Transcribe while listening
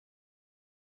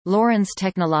Lawrence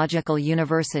Technological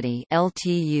University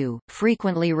 (LTU),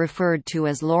 frequently referred to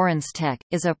as Lawrence Tech,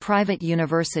 is a private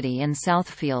university in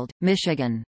Southfield,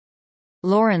 Michigan.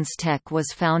 Lawrence Tech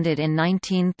was founded in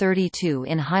 1932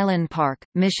 in Highland Park,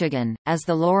 Michigan, as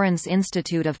the Lawrence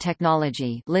Institute of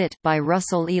Technology (LIT) by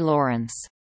Russell E. Lawrence.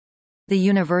 The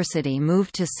university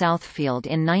moved to Southfield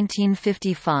in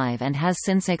 1955 and has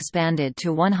since expanded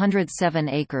to 107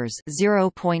 acres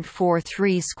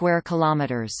 (0.43 square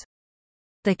kilometers).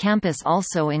 The campus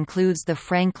also includes the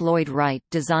Frank Lloyd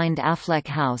Wright-designed Affleck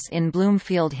House in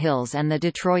Bloomfield Hills and the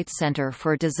Detroit Center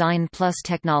for Design Plus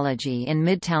Technology in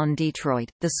Midtown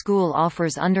Detroit. The school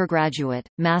offers undergraduate,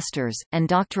 master's, and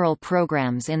doctoral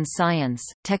programs in science,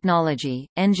 technology,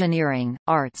 engineering,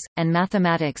 arts, and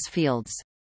mathematics fields.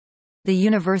 The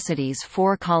university's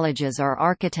 4 colleges are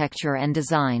Architecture and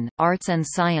Design, Arts and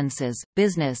Sciences,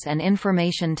 Business and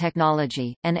Information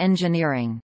Technology, and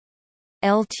Engineering.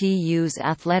 LTU's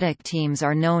athletic teams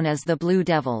are known as the Blue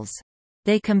Devils.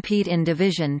 They compete in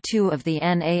Division II of the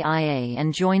NAIA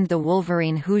and joined the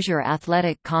Wolverine Hoosier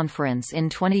Athletic Conference in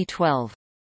 2012.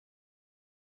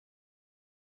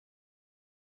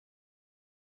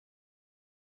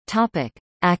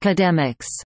 Academics.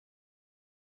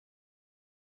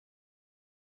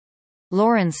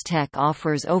 Lawrence Tech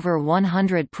offers over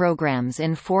 100 programs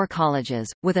in 4 colleges,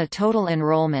 with a total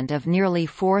enrollment of nearly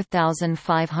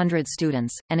 4,500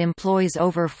 students, and employs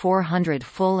over 400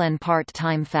 full and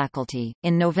part-time faculty.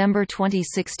 In November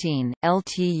 2016,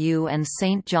 LTU and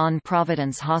St. John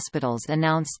Providence Hospitals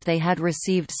announced they had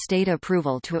received state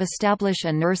approval to establish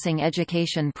a nursing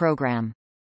education program.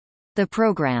 The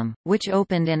program, which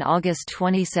opened in August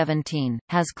 2017,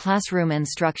 has classroom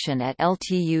instruction at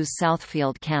LTU's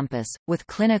Southfield campus, with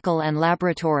clinical and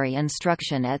laboratory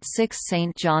instruction at 6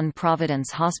 St. John Providence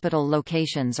Hospital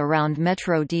locations around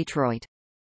Metro Detroit.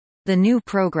 The new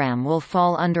program will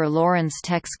fall under Lawrence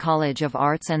Tech's College of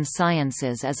Arts and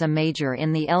Sciences as a major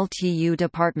in the LTU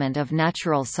Department of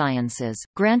Natural Sciences,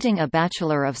 granting a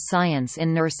Bachelor of Science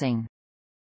in Nursing.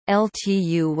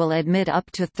 LTU will admit up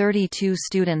to 32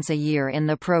 students a year in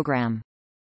the program.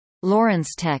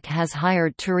 Lawrence Tech has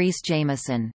hired Therese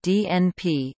Jameson,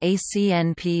 DNP,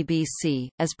 ACNP-BC,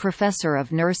 as Professor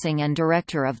of Nursing and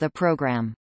Director of the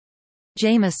program.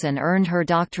 Jameson earned her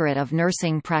Doctorate of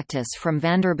Nursing Practice from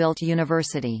Vanderbilt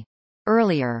University.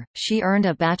 Earlier, she earned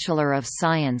a Bachelor of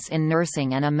Science in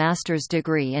Nursing and a master's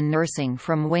degree in nursing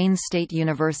from Wayne State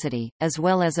University, as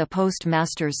well as a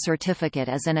postmaster's certificate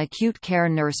as an acute care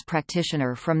nurse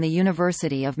practitioner from the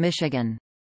University of Michigan.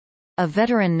 A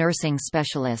veteran nursing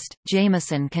specialist,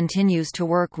 Jameson continues to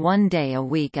work 1 day a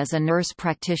week as a nurse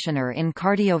practitioner in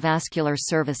cardiovascular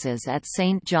services at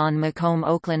St. John Macomb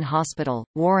Oakland Hospital,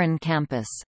 Warren campus.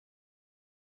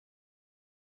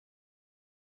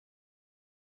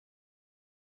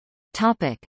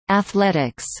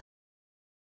 Athletics.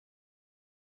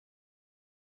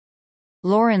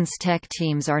 Lawrence Tech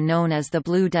teams are known as the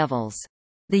Blue Devils.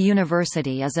 The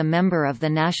university is a member of the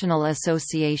National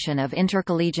Association of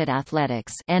Intercollegiate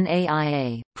Athletics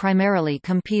 (NAIA), primarily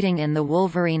competing in the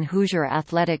Wolverine Hoosier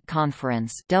Athletic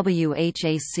Conference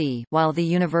 (WHAC), while the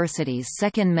university's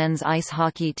second men's ice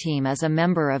hockey team is a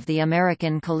member of the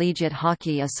American Collegiate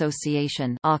Hockey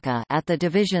Association (ACA) at the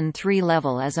Division III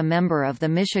level as a member of the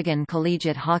Michigan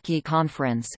Collegiate Hockey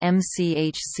Conference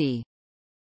 (MCHC).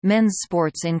 Men's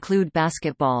sports include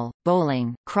basketball,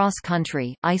 bowling,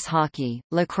 cross-country, ice hockey,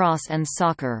 lacrosse and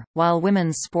soccer, while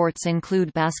women's sports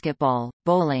include basketball,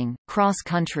 bowling,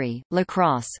 cross-country,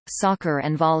 lacrosse, soccer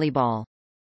and volleyball.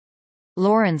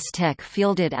 Lawrence Tech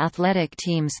fielded athletic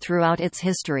teams throughout its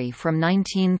history from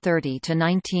 1930 to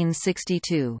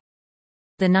 1962.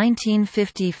 The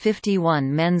 1950–51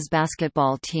 men's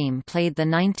basketball team played the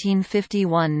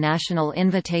 1951 National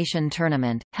Invitation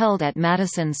Tournament, held at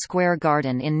Madison Square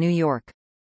Garden in New York.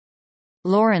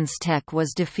 Lawrence Tech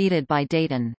was defeated by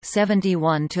Dayton,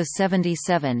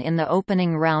 71–77 in the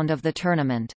opening round of the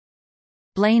tournament.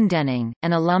 Blaine Denning,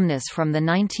 an alumnus from the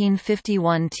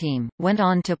 1951 team, went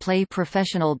on to play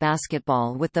professional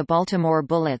basketball with the Baltimore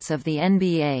Bullets of the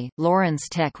NBA. Lawrence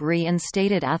Tech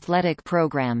reinstated athletic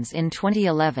programs in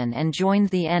 2011 and joined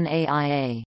the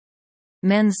NAIA.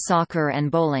 Men's soccer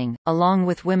and bowling, along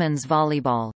with women's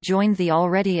volleyball, joined the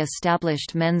already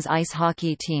established men's ice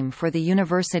hockey team for the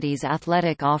university's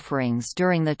athletic offerings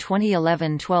during the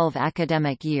 2011–12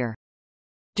 academic year.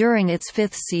 During its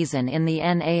fifth season in the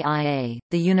NAIA,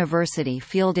 the university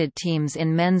fielded teams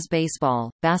in men's baseball,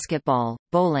 basketball,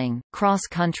 bowling,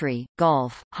 cross-country,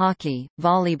 golf, hockey,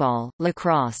 volleyball,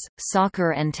 lacrosse,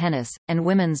 soccer and tennis, and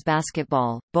women's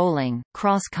basketball, bowling,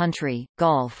 cross-country,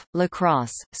 golf,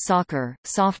 lacrosse, soccer,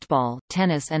 softball,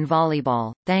 tennis and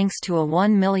volleyball, thanks to a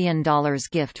 $1 million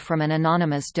gift from an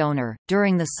anonymous donor.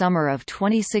 During the summer of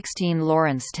 2016,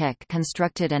 Lawrence Tech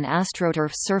constructed an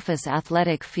AstroTurf surface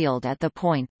athletic field at the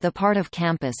Point, the part of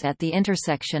campus at the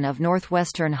intersection of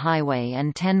Northwestern Highway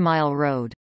and 10 Mile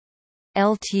Road.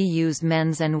 LTU's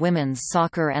men's and women's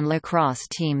soccer and lacrosse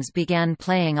teams began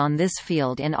playing on this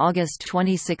field in August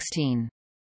 2016.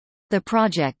 The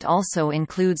project also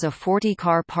includes a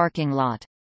 40-car parking lot.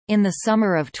 In the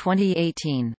summer of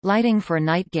 2018, lighting for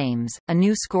night games, a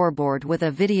new scoreboard with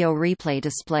a video replay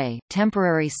display,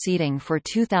 temporary seating for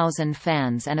 2,000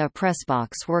 fans and a press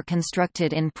box were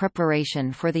constructed in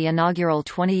preparation for the inaugural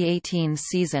 2018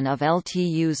 season of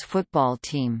LTU's football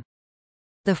team.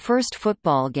 The first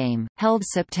football game, held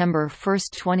September 1,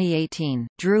 2018,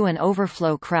 drew an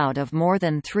overflow crowd of more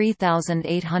than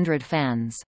 3,800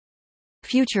 fans.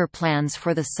 Future plans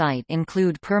for the site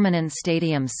include permanent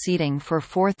stadium seating for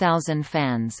 4,000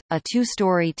 fans, a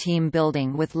two-story team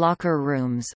building with locker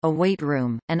rooms, a weight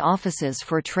room, and offices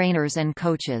for trainers and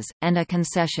coaches, and a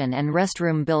concession and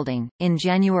restroom building. In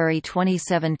January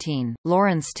 2017,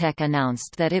 Lawrence Tech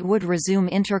announced that it would resume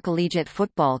intercollegiate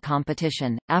football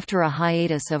competition, after a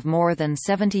hiatus of more than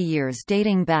 70 years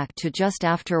dating back to just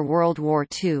after World War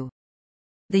II.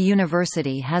 The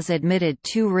university has admitted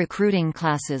 2 recruiting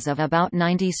classes of about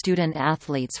 90 student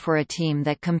athletes for a team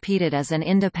that competed as an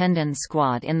independent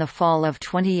squad in the fall of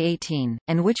 2018,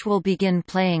 and which will begin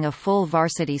playing a full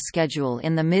varsity schedule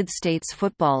in the Mid-States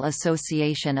Football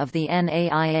Association of the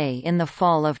NAIA in the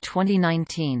fall of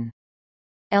 2019.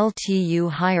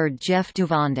 LTU hired Jeff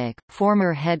Duvandick,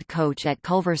 former head coach at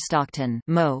Culver Stockton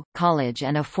College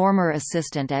and a former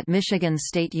assistant at Michigan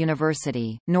State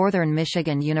University, Northern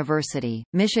Michigan University,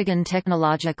 Michigan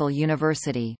Technological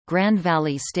University, Grand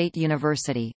Valley State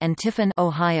University, and Tiffin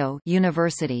Ohio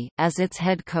University, as its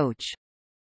head coach.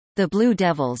 The Blue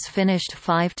Devils finished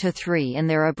 5-3 in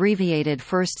their abbreviated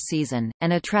first season,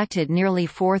 and attracted nearly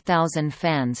 4,000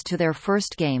 fans to their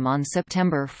first game on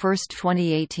September 1,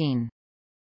 2018.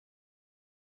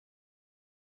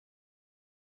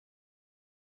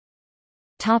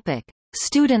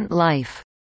 Student life.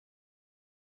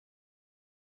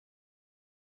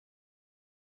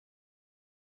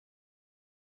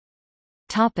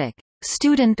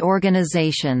 Student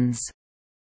organizations.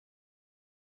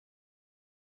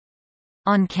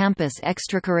 On-campus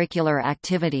extracurricular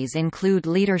activities include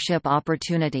leadership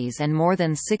opportunities and more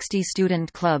than 60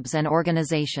 student clubs and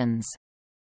organizations.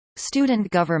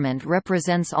 Student government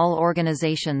represents all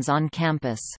organizations on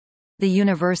campus. The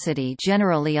university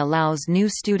generally allows new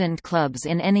student clubs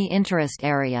in any interest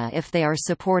area if they are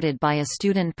supported by a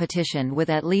student petition with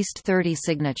at least 30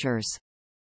 signatures.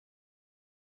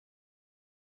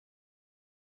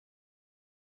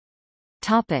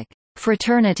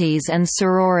 Fraternities and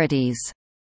sororities.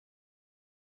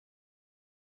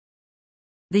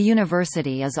 The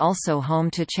university is also home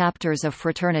to chapters of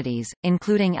fraternities,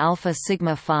 including Alpha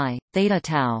Sigma Phi, Theta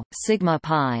Tau, Sigma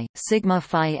Pi, Sigma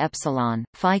Phi Epsilon,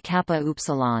 Phi Kappa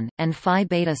Upsilon, and Phi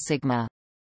Beta Sigma.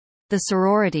 The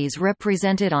sororities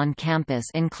represented on campus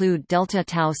include Delta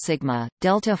Tau Sigma,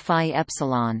 Delta Phi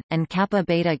Epsilon, and Kappa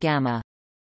Beta Gamma.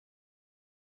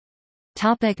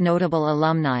 Notable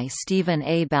alumni. Stephen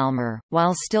A. Ballmer,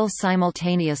 while still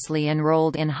simultaneously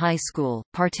enrolled in high school,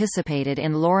 participated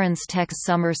in Lawrence Tech's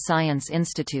Summer Science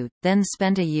Institute, then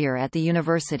spent a year at the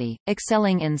university,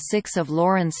 excelling in 6 of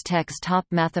Lawrence Tech's top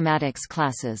mathematics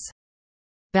classes.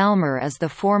 Ballmer is the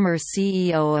former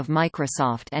CEO of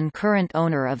Microsoft and current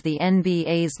owner of the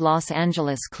NBA's Los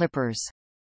Angeles Clippers.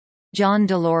 John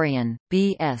DeLorean,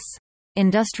 B.S.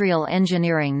 Industrial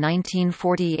Engineering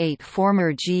 1948,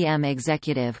 former GM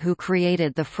executive who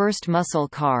created the first muscle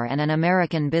car and an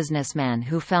American businessman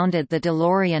who founded the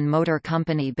DeLorean Motor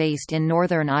Company based in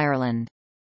Northern Ireland.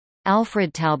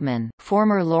 Alfred Taubman,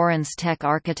 former Lawrence Tech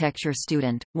architecture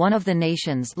student, one of the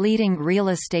nation's leading real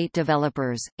estate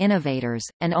developers, innovators,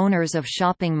 and owners of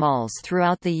shopping malls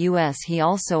throughout the U.S. He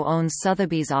also owns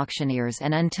Sotheby's Auctioneers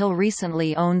and until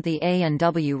recently owned the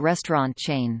A&W restaurant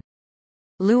chain.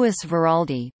 Louis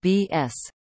Veraldi, B.S.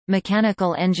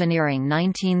 Mechanical Engineering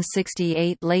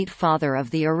 1968, late father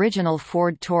of the original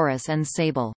Ford Taurus and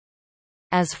Sable.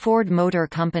 As Ford Motor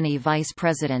Company vice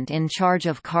president in charge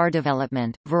of car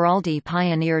development, Veraldi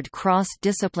pioneered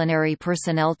cross-disciplinary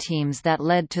personnel teams that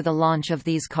led to the launch of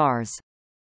these cars.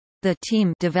 The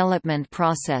team development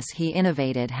process he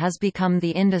innovated has become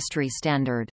the industry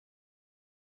standard.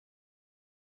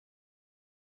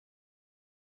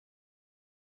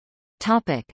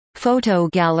 Topic: Photo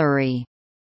gallery.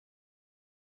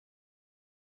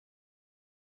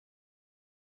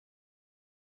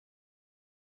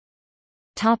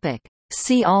 Topic: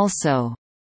 See also.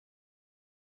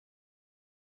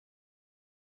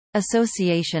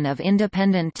 Association of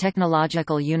Independent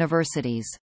Technological Universities.